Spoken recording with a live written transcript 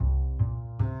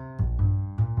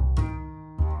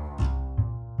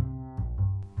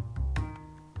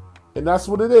And that's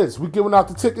what it is. We're giving out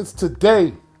the tickets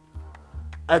today.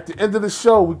 At the end of the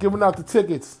show, we're giving out the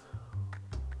tickets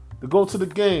to go to the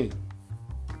game.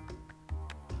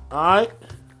 All right?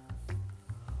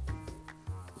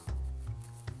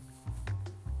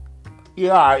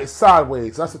 Yeah, all right. It's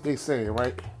sideways. That's what they're saying,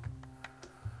 right?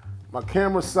 My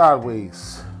camera's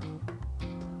sideways.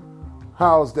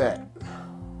 How's that?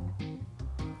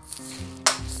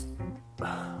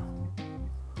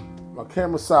 My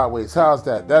camera's sideways. How's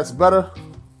that? That's better?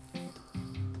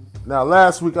 Now,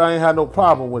 last week I ain't had no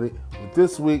problem with it. But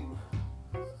this week,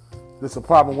 there's a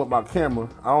problem with my camera.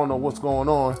 I don't know what's going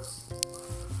on.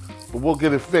 But we'll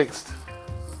get it fixed.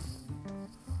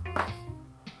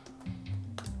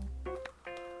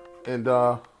 And,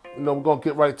 we're going to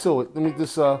get right to it. Let me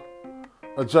just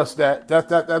adjust that.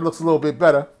 That looks a little bit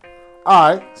better.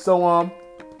 All right. So,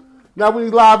 now we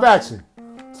need live action.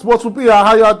 Sports with B.I.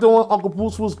 How y'all doing? Uncle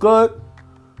Bruce was good.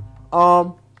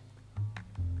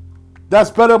 That's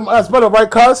better,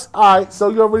 right, cuz? All right, so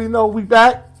you already know we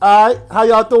back. All right, how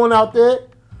y'all doing out there?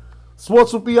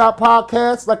 Sports with B.I.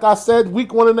 podcast. Like I said,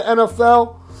 week 1 in the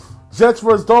NFL. Jets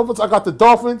versus Dolphins. I got the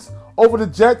Dolphins over the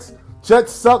Jets.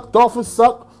 Jets suck. Dolphins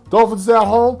suck. Dolphins at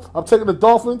home. I'm taking the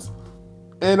Dolphins.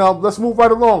 And let's move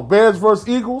right along. Bears versus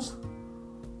Eagles.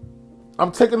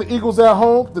 I'm taking the Eagles at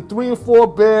home. The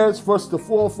 3-4 Bears versus the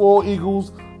 4-4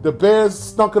 Eagles. The Bears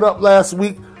stunk it up last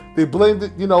week. They blamed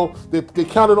it, they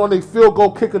counted on their field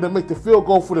goal kicker to make the field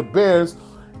goal for the Bears.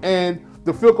 And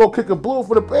the field goal kicker blew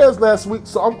for the Bears last week.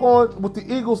 So I'm going with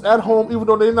the Eagles at home, even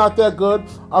though they're not that good.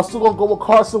 I'm still going to go with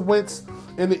Carson Wentz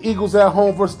and the Eagles at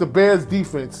home versus the Bears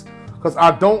defense. Because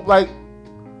I don't like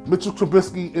Mitchell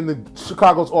Trubisky in the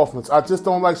Chicago's offense. I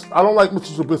don't like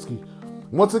Mitchell Trubisky.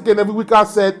 Once again, every week I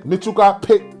said Mitchell got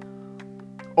picked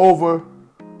over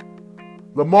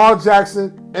Lamar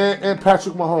Jackson and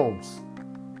Patrick Mahomes.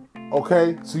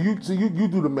 Okay, so you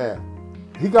do the math.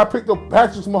 He got picked over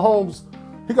Patrick Mahomes.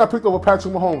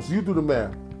 So you do the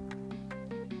math.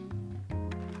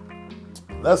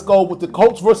 Let's go with the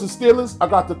Colts versus Steelers. I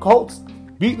got the Colts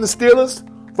beating the Steelers.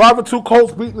 5-2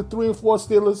 Colts beating the 3-4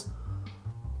 Steelers.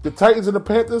 The Titans and the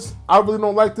Panthers. I really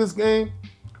don't like this game.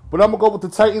 But I'm going to go with the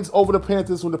Titans over the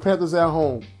Panthers when the Panthers are at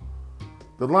home.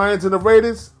 The Lions and the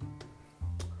Raiders.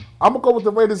 I'm going to go with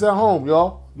the Raiders at home,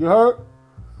 y'all. You heard?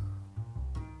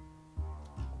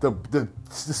 The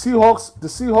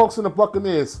Seahawks and the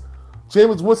Buccaneers.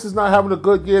 Jameis Winston's not having a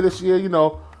good year this year. The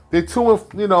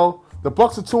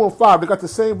Bucs are 2-5. They got the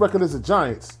same record as the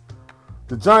Giants.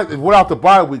 The Giants, without the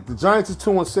bye week, the Giants is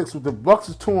 2-6. With the Bucs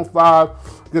is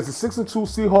 2-5. Against the 6-2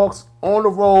 Seahawks on the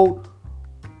road.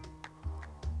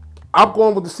 I'm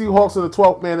going with the Seahawks and the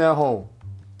 12th man at home.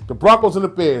 The Broncos and the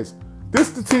Bears. This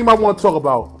is the team I want to talk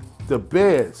about. The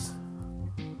Bears.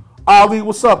 Ali,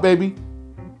 what's up, baby?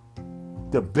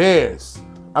 The Bears.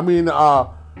 The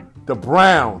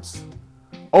Browns.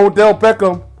 Odell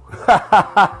Beckham.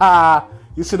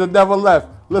 You should have never left.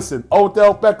 Listen,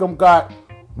 Odell Beckham got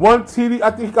 1 TD.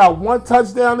 I think he got 1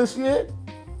 touchdown this year.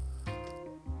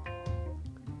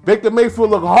 Baker Mayfield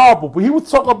looked horrible, but he would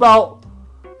talk about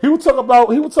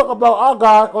our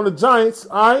guy on the Giants,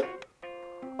 all right?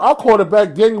 Our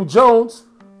quarterback, Daniel Dimes,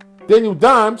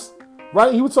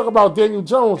 right? He would talk about Daniel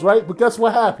Jones, right? But guess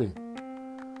what happened?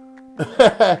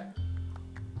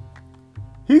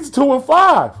 He's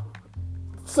 2-5.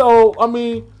 So,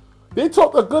 they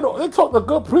talked a good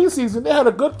preseason. They had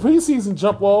a good preseason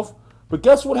jump off. But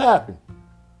guess what happened?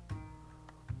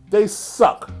 They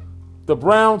suck. The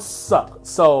Browns suck.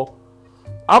 So,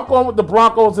 I'm going with the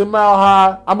Broncos in Mile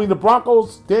High. The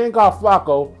Broncos, they ain't got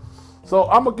Flacco. So,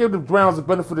 I'm going to give the Browns the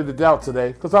benefit of the doubt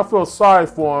today because I feel sorry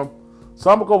for them. So,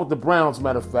 I'm going to go with the Browns,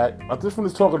 matter of fact. I just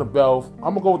finished talking to Belv.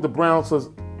 I'm going to go with the Browns because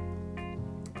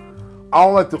I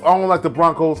don't like the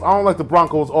Broncos. I don't like the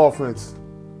Broncos offense.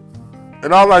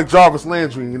 And I like Jarvis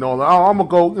Landry, I'm going to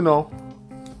go,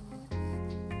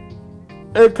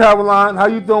 Hey, Caroline, how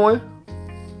you doing?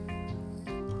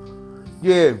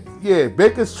 Yeah,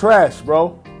 Baker's trash,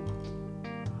 bro.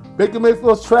 Baker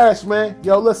Mayfield's trash, man.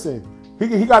 Yo, listen. He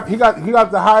got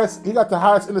the highest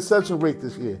interception rate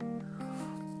this year.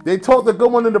 They talked a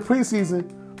good one in the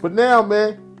preseason, but now,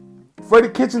 man, Freddie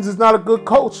Kitchens is not a good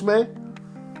coach, man.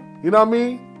 You know what I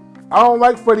mean? I don't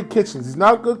like Freddie Kitchens. He's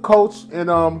not a good coach,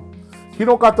 and he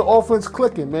don't got the offense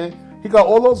clicking, man. He got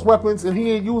all those weapons, and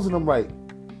he ain't using them right.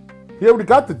 He already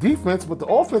got the defense, but the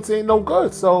offense ain't no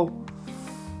good. So,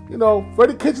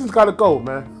 Freddie Kitchens got to go,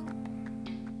 man.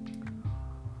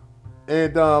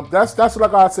 And that's what I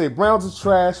got to say. Browns is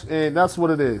trash, and that's what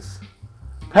it is.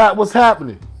 Pat, what's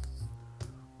happening?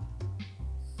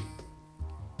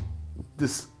 The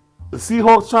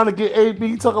Seahawks trying to get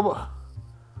AB. Talk about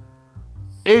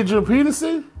Adrian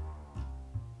Peterson?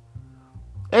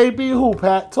 AB who,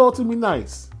 Pat? Talk to me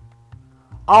nice.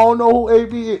 I don't know who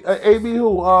AB is. AB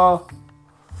who?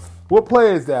 What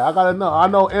player is that? I gotta know. I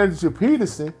know Andrew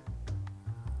Peterson.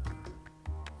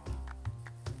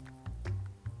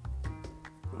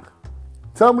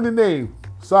 Tell me the name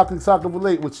so I can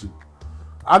relate with you.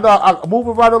 I know I'm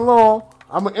moving right along.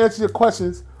 I'm gonna answer your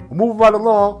questions. I'm moving right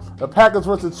along. The Packers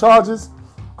versus the Chargers.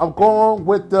 I'm going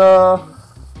with the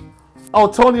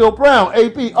Antonio Brown,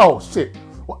 AB. Oh shit!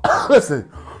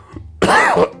 Listen,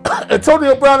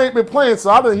 Antonio Brown ain't been playing,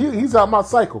 so he's out my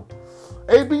cycle.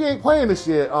 AB ain't playing this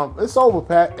year. It's over,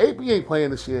 Pat. AB ain't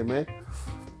playing this year, man.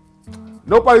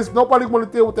 Nobody want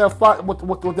to deal with that fire,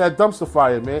 with that dumpster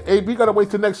fire, man. AB got to wait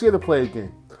till next year to play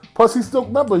again. Plus, he still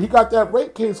remember he got that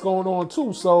rape case going on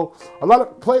too. So a lot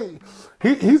of play,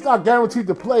 he's not guaranteed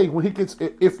to play when he gets.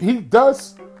 If he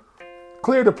does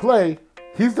clear to play,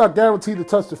 he's not guaranteed to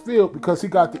touch the field because he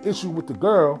got the issue with the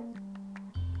girl.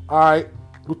 All right,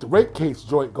 with the rape case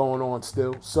joint going on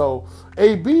still. So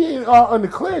AB ain't on the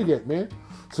clear yet, man.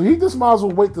 So he just might as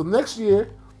well wait till next year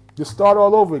to start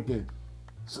all over again.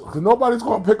 So, cause nobody's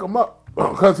going to pick him up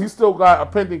because he's still got a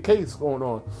pending case going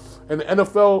on. And the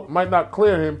NFL might not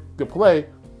clear him to play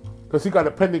because he got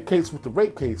a pending case with the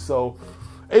rape case. So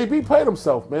AB played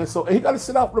himself, man. So he got to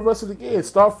sit out for the rest of the year and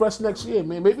start fresh next year,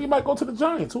 man. Maybe he might go to the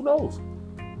Giants. Who knows?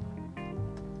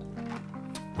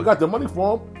 We got the money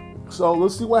for him. So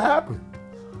let's see what happens.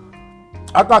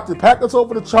 I got the Packers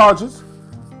over the Chargers.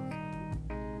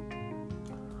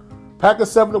 Packers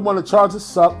 7-1. The Chargers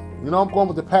suck. You know, I'm going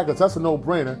with the Packers. That's a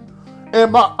no-brainer.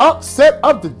 And my upset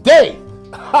of the day.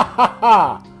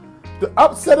 The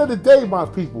upset of the day, my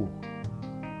people.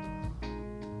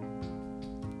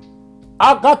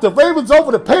 I got the Ravens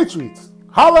over the Patriots.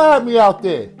 Holla at me out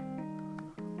there.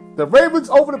 The Ravens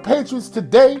over the Patriots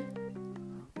today.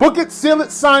 Book it, seal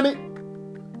it, sign it,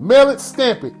 mail it,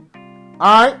 stamp it.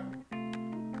 All right?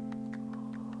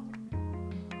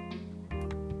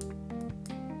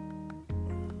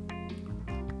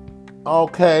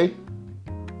 Okay.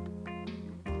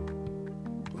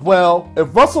 Well,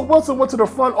 if Russell Wilson went to the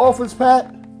front office,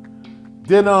 Pat,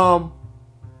 then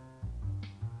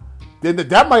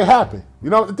that might happen. You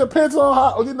know, it depends on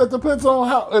how. It depends on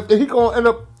how if he gonna end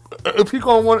up. If he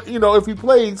gonna want, you know, if he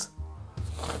plays.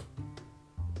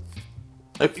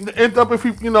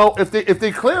 If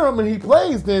they clear him and he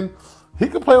plays, then he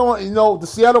can play on. You know, the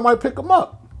Seattle might pick him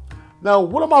up. Now,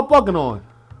 what am I bugging on?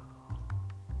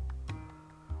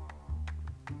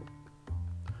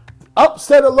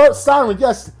 Upset alert siren,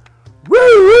 yes. Woo,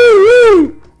 woo,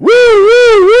 woo, woo,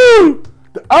 woo, woo.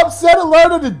 The upset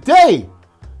alert of the day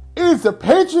is the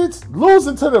Patriots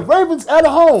losing to the Ravens at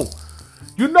home.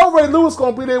 You know Ray Lewis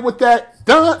gonna be there with that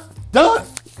dun, dun,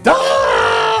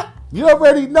 dun. You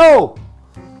already know.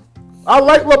 I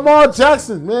like Lamar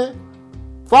Jackson, man.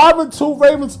 5-2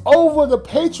 Ravens over the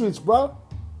Patriots, bro.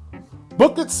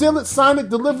 Book it, seal it, sign it,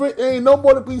 deliver it. There ain't no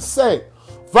more to be said.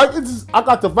 I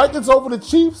got the Vikings over the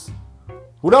Chiefs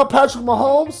without Patrick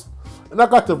Mahomes, and I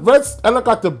got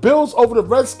the Bills over the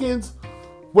Redskins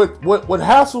with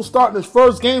Hassel starting his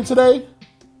first game today.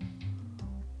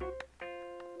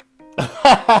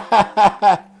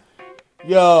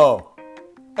 Yo,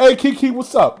 hey Kiki,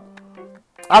 what's up?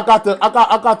 I got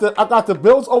the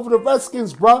Bills over the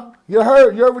Redskins, bro. You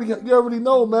heard? You already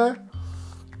know, man.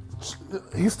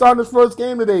 He's starting his first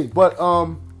game today, but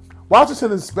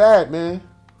Washington is bad, man.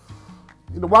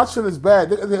 You know, Washington is bad.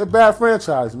 They're a bad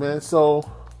franchise, man. So,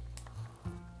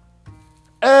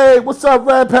 hey, what's up,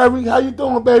 Brad Perry? How you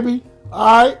doing, baby?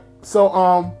 All right.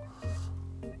 So,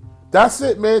 that's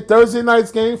it, man. Thursday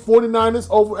night's game, 49ers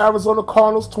over Arizona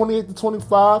Cardinals,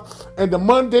 28-25. And the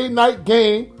Monday night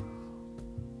game,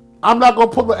 I'm not going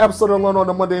to put the episode alone on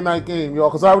the Monday night game, y'all,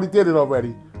 because I already did it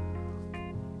already.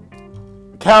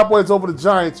 Cowboys over the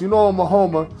Giants. You know I'm a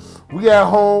homer. We at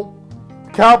home.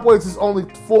 Cowboys is only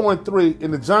 4-3,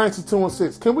 and the Giants are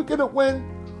 2-6. Can we get a win?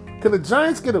 Can the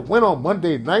Giants get a win on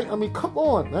Monday night? I mean, come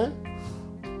on, man.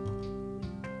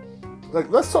 Like,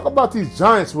 let's talk about these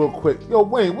Giants real quick. Yo,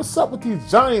 Wayne, what's up with these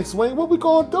Giants, Wayne? What we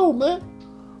gonna do, man?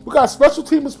 We got special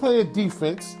teamers playing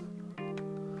defense.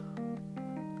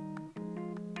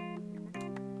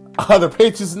 The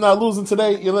Patriots are not losing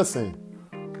today. You listen.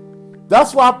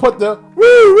 That's why I put the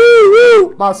woo, woo,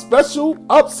 woo, my special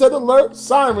upset alert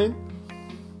siren.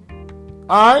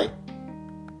 All right.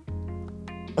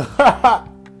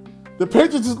 The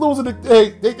Patriots is losing.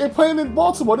 They playing in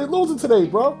Baltimore. They're losing today,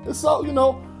 bro. It's so, you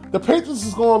know, the Patriots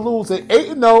is going to lose. They're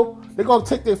 8-0. They're going to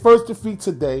take their first defeat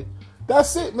today.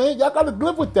 That's it, man. Y'all got to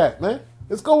live with that, man.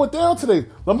 It's going down today.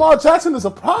 Lamar Jackson is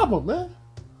a problem, man.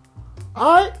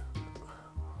 All right.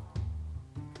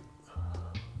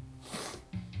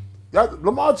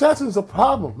 Lamar Jackson is a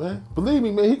problem, man. Believe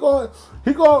me, man. He got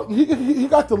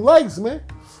the legs, man.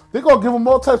 They're gonna give him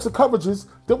all types of coverages.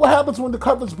 Then what happens when the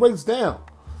coverage breaks down?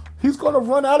 He's gonna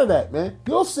run out of that, man.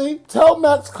 You'll see. Tell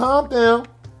Max calm down.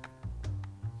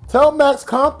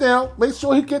 Make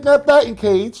sure he get in that batting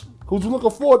cage. Who's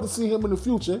looking forward to see him in the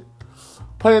future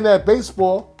playing that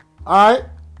baseball. All right.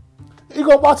 He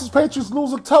gonna watch his Patriots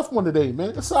lose a tough one today,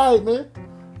 man. It's all right, man.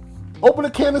 Open a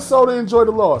can of soda and enjoy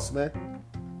the loss, man.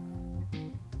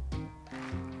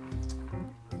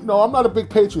 You know, I'm not a big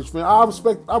Patriots fan. I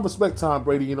respect Tom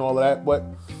Brady and all of that, but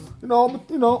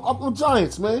I'm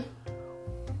Giants, man.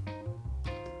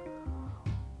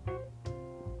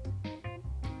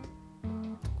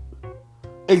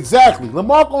 Exactly.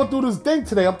 Lamar going through this thing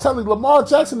today. I'm telling you, Lamar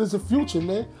Jackson is the future,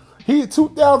 man. He had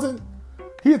 2000,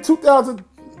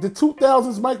 the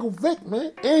 2000s Michael Vick,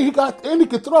 man. And he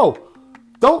could throw.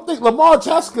 Don't think Lamar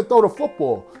Jackson can throw the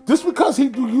football. Just because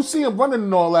you see him running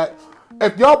and all that.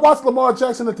 If y'all watch Lamar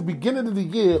Jackson at the beginning of the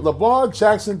year, Lamar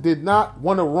Jackson did not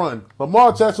want to run.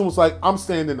 Lamar Jackson was like, I'm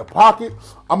staying in the pocket.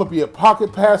 I'm going to be a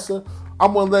pocket passer.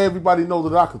 I'm going to let everybody know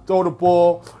that I can throw the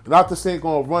ball. And I just ain't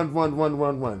going to run. You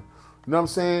know what I'm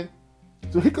saying?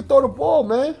 So he could throw the ball,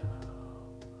 man.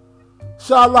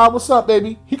 Shala, what's up,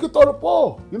 baby? He could throw the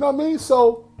ball. You know what I mean?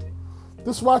 So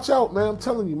just watch out, man. I'm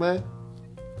telling you, man.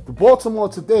 The Baltimore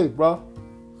today, bro.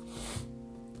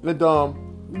 And,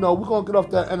 we're going to get off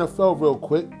that NFL real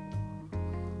quick.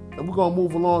 And we're going to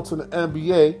move along to the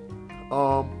NBA.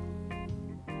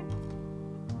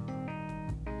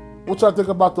 What y'all think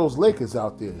about those Lakers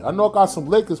out there? I know I got some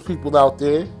Lakers people out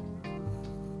there.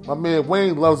 My man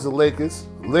Wayne loves the Lakers.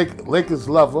 Lakers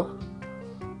lover.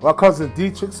 My cousin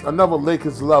Dietrich, another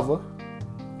Lakers lover.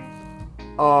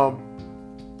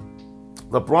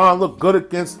 LeBron looked good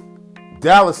against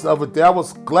Dallas the other day. I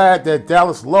was glad that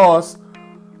Dallas lost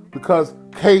because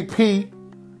KP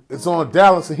is on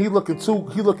Dallas and he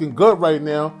looking good right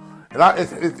now.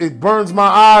 And it burns my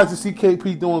eyes to see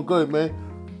KP doing good, man.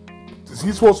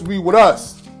 He's supposed to be with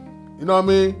us. You know what I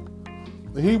mean?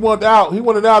 He wanted out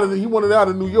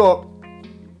of New York.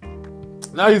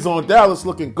 Now he's on Dallas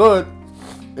looking good.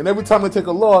 And every time they take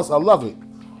a loss, I love it.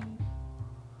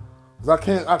 'Cause I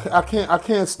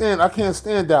can't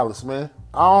stand Dallas, man.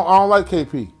 I don't like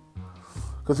KP.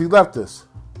 'Cause he left us.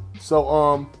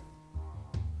 So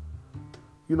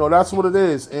that's what it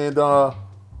is. And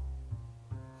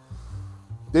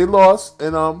they lost.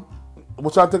 And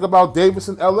what y'all think about Davis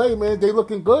in LA, man? They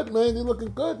looking good, man.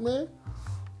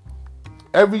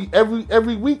 Every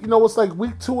week, it's like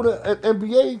week 2 of the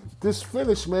NBA just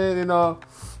finished, man. And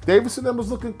Davis and them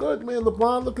was looking good, man.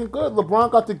 LeBron looking good.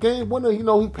 LeBron got the game winner. He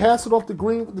passed it off the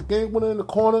green with the game winner in the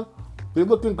corner. They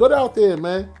looking good out there,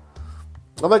 man.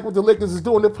 I like what the Lakers is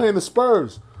doing. They're playing the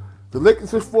Spurs. The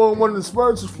Lakers is 4-1 and the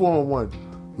Spurs is 4-1.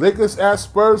 Lakers at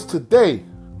Spurs today.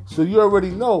 So you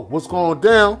already know what's going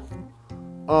down.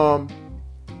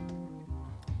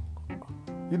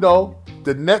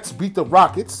 The Nets beat the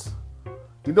Rockets.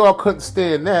 I couldn't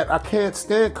stand that. I can't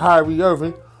stand Kyrie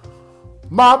Irving.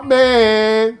 My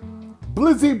man,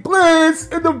 Blizzy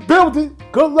Blizz in the building.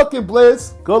 Good looking,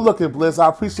 Blizz. I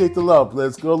appreciate the love,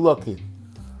 Blizz. Good looking.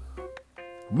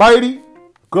 Mighty,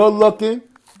 good looking.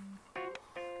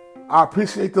 I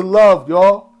appreciate the love,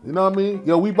 y'all. You know what I mean?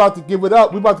 Yo, we about to give it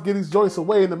up. We about to get these joints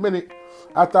away in a minute.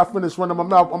 After I finish running my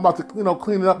mouth, I'm about to,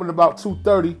 clean it up in about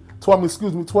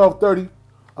 12:30.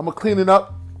 I'm going to clean it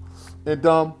up. And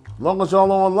as long as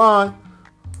y'all are online,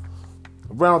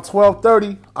 around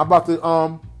 12:30, I'm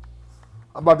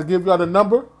about to give y'all the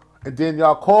number. And then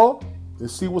y'all call and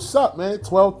see what's up, man.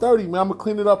 12:30, man. I'm going to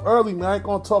clean it up early, man. I ain't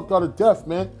going to talk y'all to death,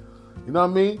 man. You know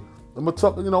what I mean? I'm going to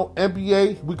talk,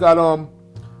 NBA. We got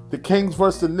the Kings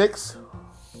versus the Knicks.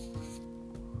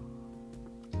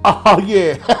 Oh,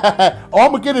 yeah.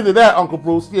 I'm going to get into that, Uncle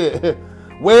Bruce. Yeah.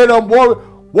 Where them Warriors.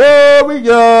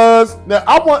 Now,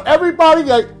 I want everybody,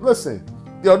 listen.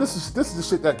 Yo, this is the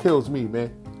shit that kills me,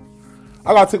 man.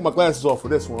 I got to take my glasses off for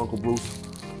this one, Uncle Bruce.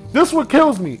 This one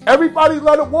kills me. Everybody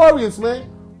love the Warriors, man.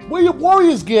 Where your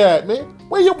Warriors gear at, man?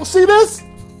 See this?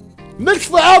 Knicks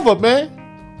forever,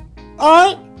 man. All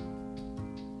right?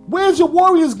 Where's your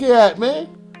Warriors gear at, man?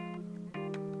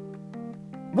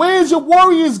 Where's your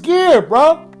Warriors gear,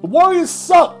 bro? The Warriors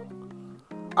suck.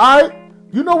 All right?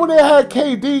 When they had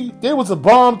KD, they was a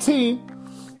bomb team.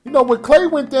 When Clay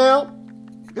went down,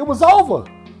 it was over.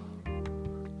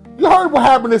 You heard what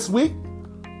happened this week.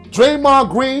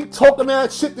 Draymond Green talking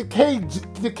that shit to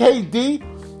KD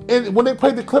and when they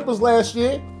played the Clippers last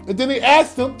year. And then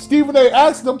Stephen A.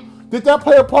 asked him, did that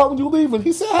play a part when you leaving?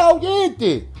 He said, hell yeah, it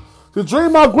did. So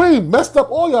Draymond Green messed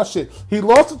up all y'all shit. He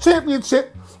lost the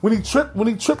championship when he tripped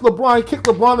LeBron, kicked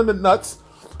LeBron in the nuts,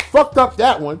 fucked up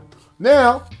that one.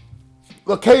 Now,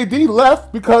 KD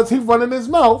left because he running his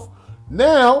mouth.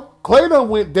 Now, Klay done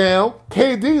went down,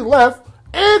 KD left,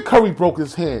 and Curry broke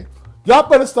his hand. Y'all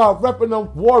better start repping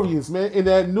them Warriors, man, in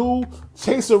that new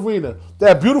Chase Arena.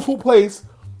 That beautiful place.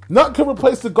 Nothing can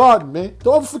replace the Garden, man.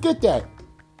 Don't forget that.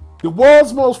 The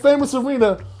world's most famous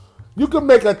arena. You can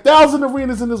make 1,000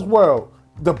 arenas in this world.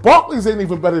 The Barclays ain't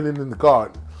even better than in the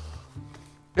Garden.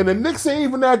 And the Knicks ain't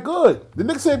even that good. The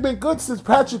Knicks ain't been good since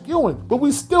Patrick Ewing. But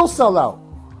we still sell out.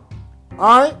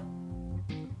 Alright?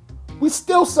 We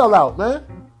still sell out, man.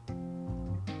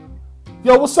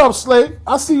 Yo, what's up, Slade?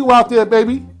 I see you out there,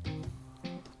 baby.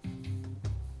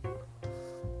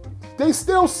 They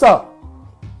still suck.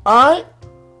 Alright?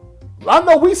 I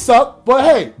know we suck, but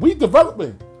hey, we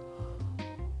developing.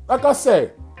 Like I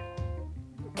said,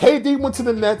 KD went to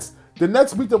the Nets. The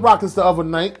Nets beat the Rockets the other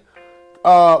night.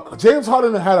 James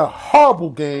Harden had a horrible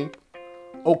game.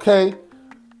 Okay?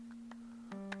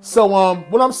 So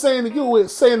what I'm saying to you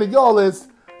is, saying to y'all is,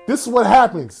 this is what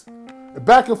happens.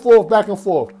 Back and forth, back and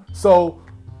forth. So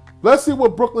let's see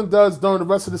what Brooklyn does during the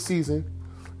rest of the season.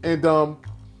 And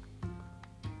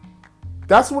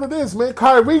that's what it is, man.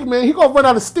 Kyrie, man, he gonna run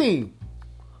out of steam.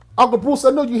 Uncle Bruce, I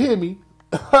know you hear me.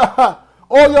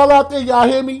 All y'all out there, y'all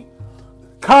hear me?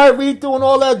 Kyrie doing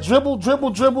all that dribble,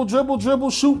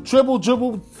 shoot,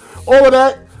 dribble, all of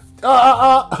that.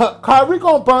 Kyrie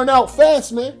gonna burn out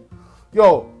fast, man.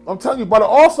 Yo, I'm telling you, by the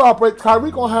All-Star break,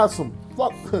 Kyrie gonna have some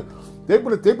fuck. They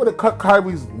better cut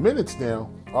Kyrie's minutes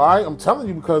down. All right, I'm telling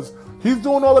you, because he's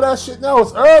doing all of that shit now.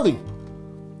 It's early.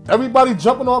 Everybody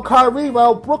jumping on Kyrie,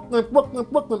 well, Brooklyn.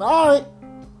 All right.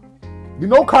 You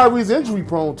know Kyrie's injury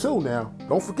prone too now.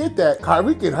 Don't forget that.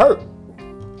 Kyrie get hurt.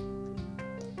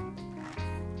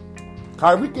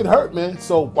 Man.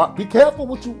 So be careful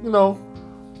what you know.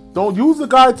 Don't use the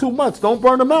guy too much. Don't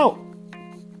burn him out.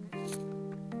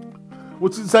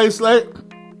 What you say, Slate?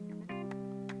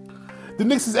 The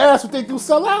Knicks is ass what they do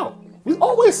sell out. We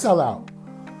always sell out.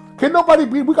 Can nobody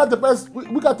beat? We got the best.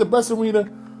 We got the best arena.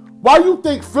 Why you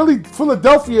think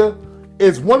Philadelphia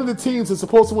is one of the teams that's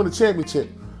supposed to win the championship?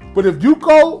 But if you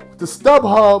go to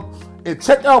StubHub and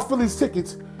check out Philly's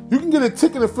tickets, you can get a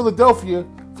ticket in Philadelphia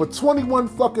for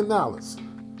 $21 fucking dollars.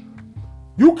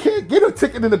 You can't get a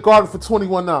ticket in the Garden for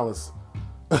 $21.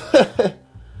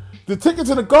 The tickets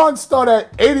in the Garden start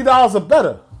at $80 or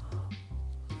better.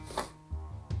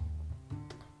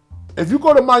 If you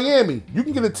go to Miami, you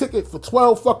can get a ticket for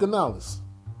 $12 fucking dollars.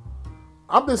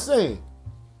 I'm just saying.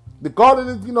 The Garden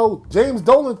is, James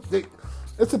Dolan,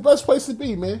 it's the best place to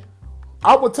be, man.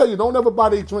 I would tell you, don't ever buy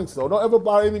their drinks, though. Don't ever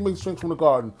buy any mixed drinks from the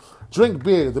Garden. Drink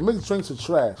beer. The mixed drinks are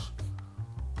trash.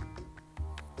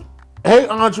 Hey,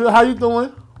 Andrea, how you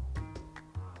doing?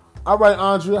 All right,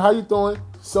 Andrea, how you doing?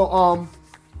 So,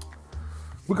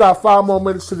 we got 5 more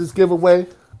minutes to this giveaway.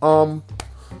 The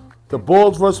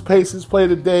Bulls versus Pacers play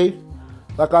today.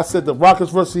 Like I said, the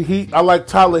Rockets versus the Heat. I like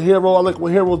Tyler Hero. I like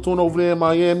what Hero's doing over there in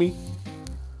Miami.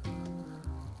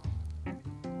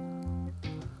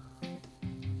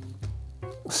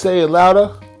 Say it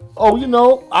louder.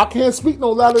 Oh, I can't speak no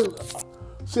louder.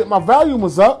 Shit, my volume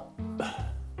was up.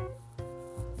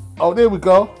 Oh, there we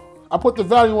go. I put the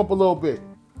volume up a little bit.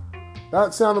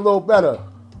 That sound a little better.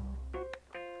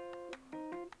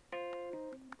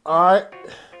 All right.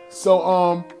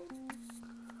 So,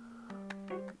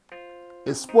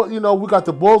 it's sport. We got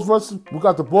the Bulls versus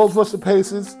the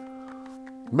Pacers,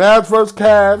 Mavs versus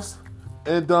Cavs,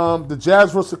 and the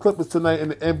Jazz versus the Clippers tonight in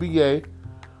the NBA.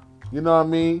 You know what I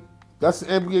mean? That's the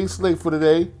NBA slate for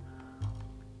today.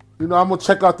 I'm going to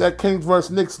check out that Kings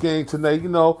versus Knicks game tonight.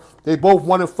 They both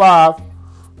 1-5.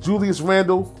 Julius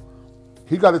Randle,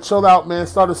 he got to chill out, man.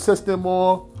 Start assisting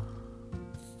more.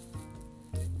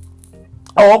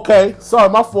 Oh, okay. Sorry,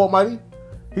 my fault, Mighty.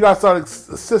 He got to start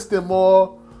assisting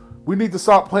more. We need to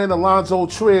start playing Alonzo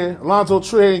Trier. Alonzo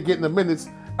Trier ain't getting the minutes.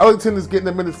 Ellington is getting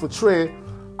the minutes for Trier.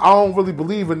 I don't really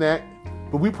believe in that.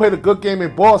 But we played a good game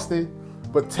in Boston.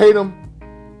 But Tatum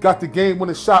got the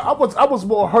game-winning shot. I was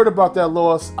more hurt about that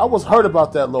loss. I was hurt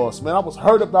about that loss, man. I was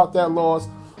hurt about that loss.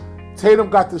 Tatum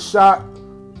got the shot.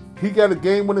 He got a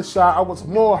game-winning shot. I was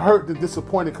more hurt than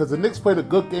disappointed because the Knicks played a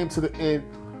good game to the end.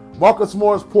 Marcus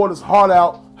Morris poured his heart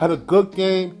out, had a good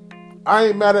game. I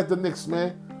ain't mad at the Knicks,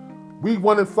 man. We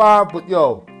 1-5, but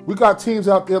we got teams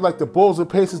out there like the Bulls and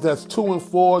Pacers that's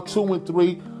 2-4,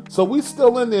 2-3. So we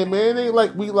still in there, man. It ain't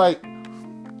like we not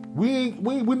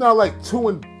like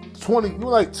 2-20. We're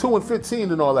like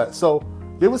 2-15 and all that. So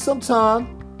give us some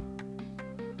time.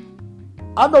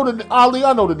 I know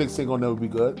the Knicks ain't gonna never be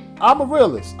good. I'm a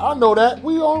realist. I know that.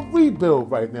 We on rebuild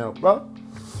right now, bro.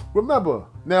 Remember,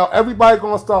 Now, everybody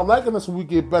going to start liking us when we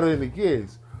get better in the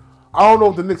years. I don't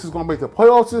know if the Knicks is going to make the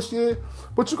playoffs this year,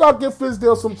 but you got to give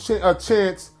Fizdale a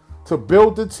chance to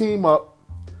build the team up,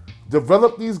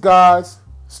 develop these guys,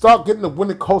 start getting the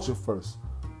winning culture first.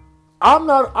 I'm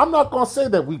not going to say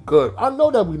that we good. I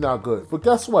know that we not good, but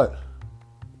guess what?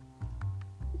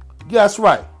 Yeah, that's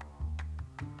right.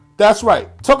 That's right.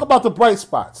 Talk about the bright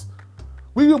spots.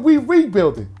 We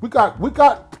rebuilding. We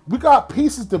got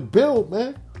pieces to build,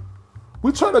 man.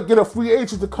 We trying to get a free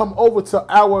agent to come over to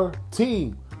our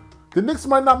team. The Knicks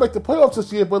might not make the playoffs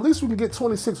this year, but at least we can get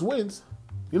 26 wins.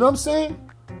 You know what I'm saying?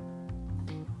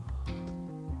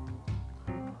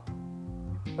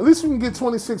 At least we can get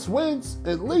 26 wins,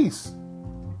 at least.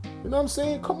 You know what I'm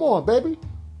saying? Come on, baby.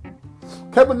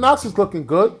 Kevin Knox is looking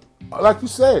good. Like you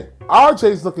said,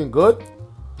 RJ's looking good.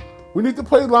 We need to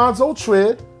play Lonzo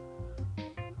Trier.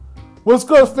 What's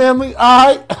good, family?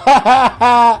 All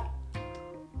right.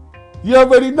 You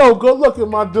already know. Good looking,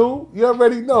 my dude. You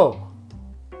already know.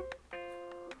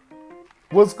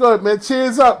 What's good, man?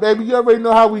 Cheers up, baby. You already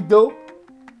know how we do.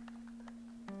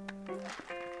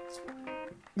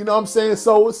 You know what I'm saying?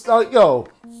 So it's like, yo.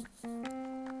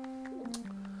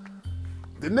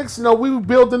 The Knicks, you know, we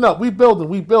building up. We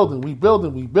building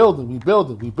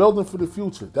for the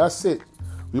future. That's it.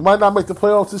 We might not make the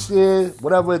playoffs this year.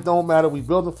 Whatever, it don't matter. We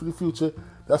building for the future.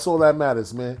 That's all that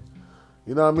matters, man.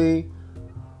 You know what I mean?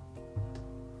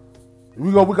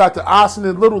 We got the Austin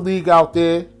Little League out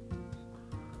there.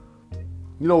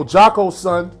 You know, Jocko's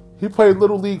son, he played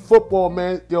Little League football,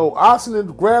 man. Yo, Austin and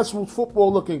grassroots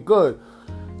football looking good.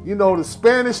 You know, the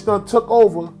Spanish done took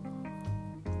over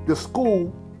the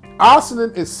school.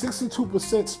 Austin is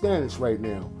 62% Spanish right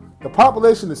now. The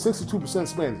population is 62%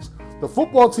 Spanish. The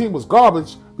football team was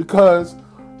garbage because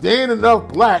there ain't enough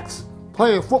blacks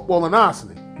playing football in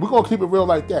Austin. We're going to keep it real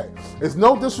like that. There's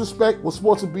no disrespect with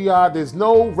Sports and BI. There's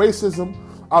no racism.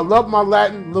 I love my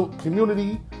Latin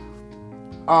community.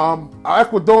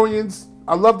 Ecuadorians,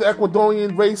 I love the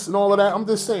Ecuadorian race and all of that. I'm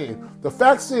just saying. The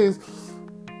fact is,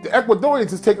 the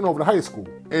Ecuadorians is taking over the high school.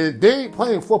 And they ain't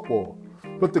playing football.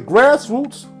 But the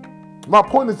grassroots, my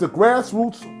point is the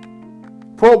grassroots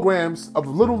programs of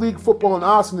Little League football in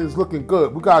Austin is looking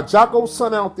good. We got Jocko's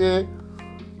son out there.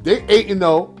 They 8-0.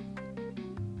 All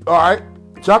right.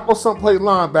 Jocko's son played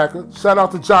linebacker. Shout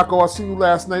out to Jocko. I see you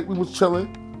last night. We was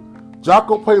chilling.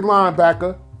 Jocko played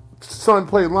linebacker. Son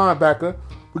played linebacker.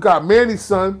 We got Manny's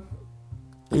son,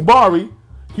 Imari.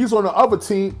 He's on the other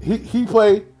team. He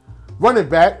played running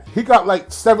back. He got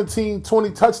like 17,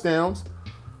 20 touchdowns.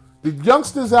 The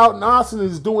youngsters out in Austin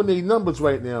is doing their numbers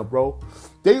right now, bro.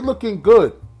 They looking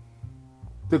good.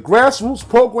 The grassroots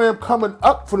program coming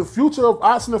up for the future of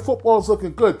Austin football is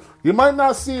looking good. You might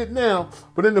not see it now,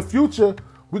 but in the future,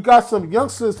 we got some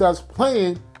youngsters that's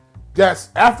playing that's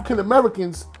African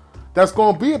Americans that's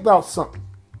going to be about something.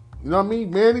 You know what I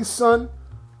mean? Manny's son.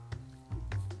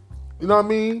 You know what I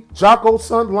mean? Jocko's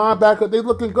son, linebacker. They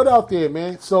looking good out there,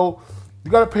 man. So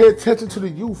you got to pay attention to the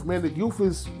youth, man. The youth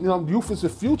is, youth is the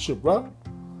future, bro.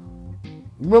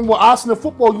 Remember when Austin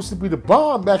football used to be the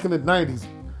bomb back in the 90s?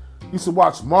 Used to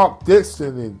watch Mark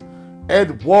Dixon and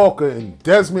Ed Walker and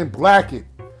Desmond Blackett.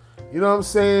 You know what I'm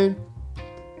saying?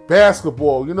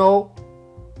 Basketball,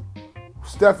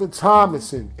 Stephen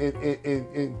Thomas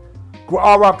and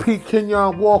R.I.P.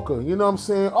 Kenyon Walker. You know what I'm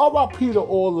saying? R.I.P. to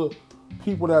all the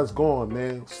people that's gone,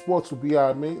 man. Sports will be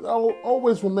out, man. I'll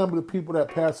always remember the people that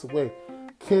passed away.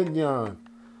 Kenyon.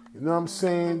 You know what I'm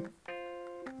saying?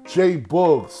 Jay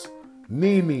Buggs.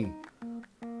 Nene.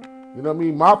 You know what I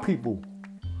mean? My people.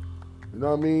 You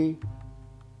know what I mean?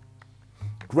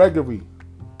 Gregory.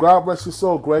 God bless your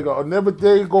soul, Greg. I'll never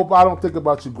day go by I don't think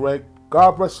about you, Greg.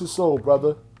 God bless your soul,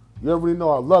 brother. You already know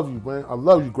I love you, man. I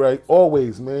love you, Greg.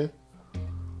 Always, man.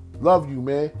 Love you,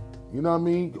 man. You know what I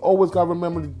mean? You always got to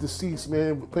remember the deceased,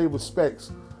 man. Pay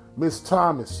respects. Miss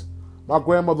Thomas. My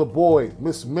grandmother Boyd.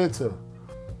 Miss Minter.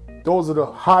 Those are the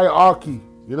hierarchy.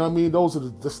 You know what I mean? Those are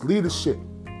this leadership.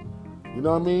 You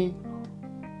know what I mean?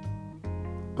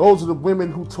 Those are the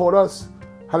women who taught us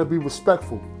how to be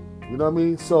respectful. You know what I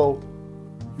mean? So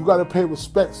you got to pay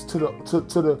respects to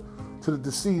the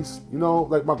deceased. You know,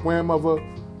 like my grandmother,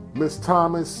 Miss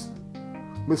Thomas,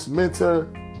 Miss Minter.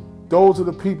 Those are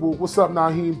the people. What's up,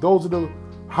 Naheem? Those are the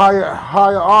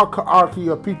hierarchy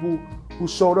of people who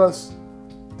showed us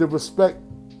the respect.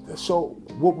 That showed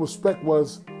what respect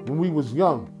was when we was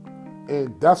young,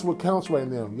 and that's what counts right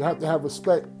now. You have to have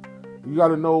respect. You got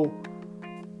to know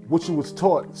what you was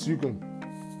taught so you can,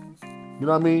 you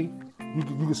know what I mean? You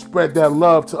can spread that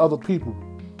love to other people.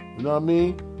 You know what I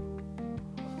mean?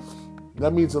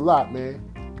 That means a lot, man.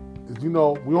 You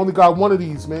know, we only got one of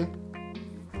these, man.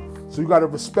 So you got to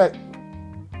respect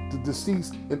the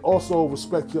deceased and also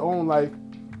respect your own life.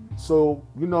 So,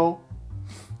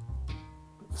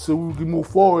 so we can move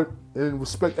forward and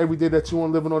respect every day that you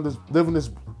want living this,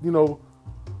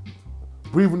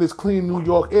 breathing this clean New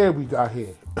York air we got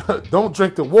here. Don't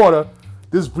drink the water,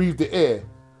 just breathe the air.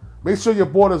 Make sure your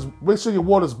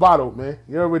water's bottled, man.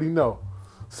 You already know.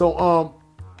 So,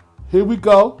 here we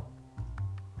go.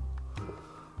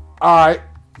 All right.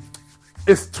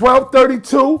 It's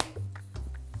 12:32.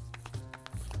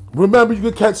 Remember, you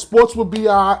can catch Sports with BI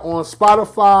on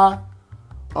Spotify,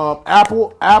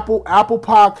 Apple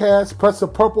Podcasts. Press the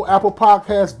purple Apple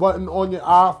Podcast button on your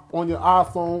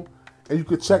iPhone, and you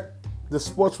can check the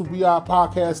Sports with BI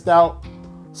podcast out.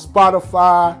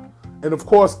 Spotify, and of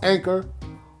course Anchor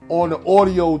on the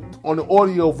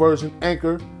audio version,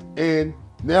 Anchor. And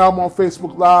now I'm on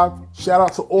Facebook Live. Shout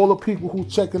out to all the people who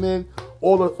checking in,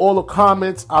 all the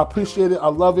comments. I appreciate it. I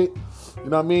love it. You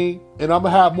know what I mean? And I'm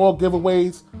gonna have more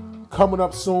giveaways coming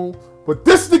up soon. But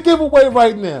this is the giveaway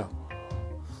right now.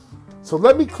 So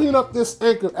let me clean up this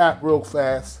Anchor app real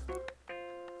fast.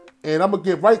 And I'm going to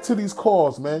get right to these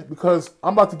calls, man. Because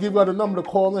I'm about to give y'all the number to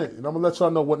call in. And I'm going to let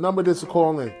y'all know what number it is to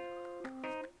call in.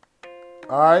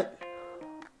 All right?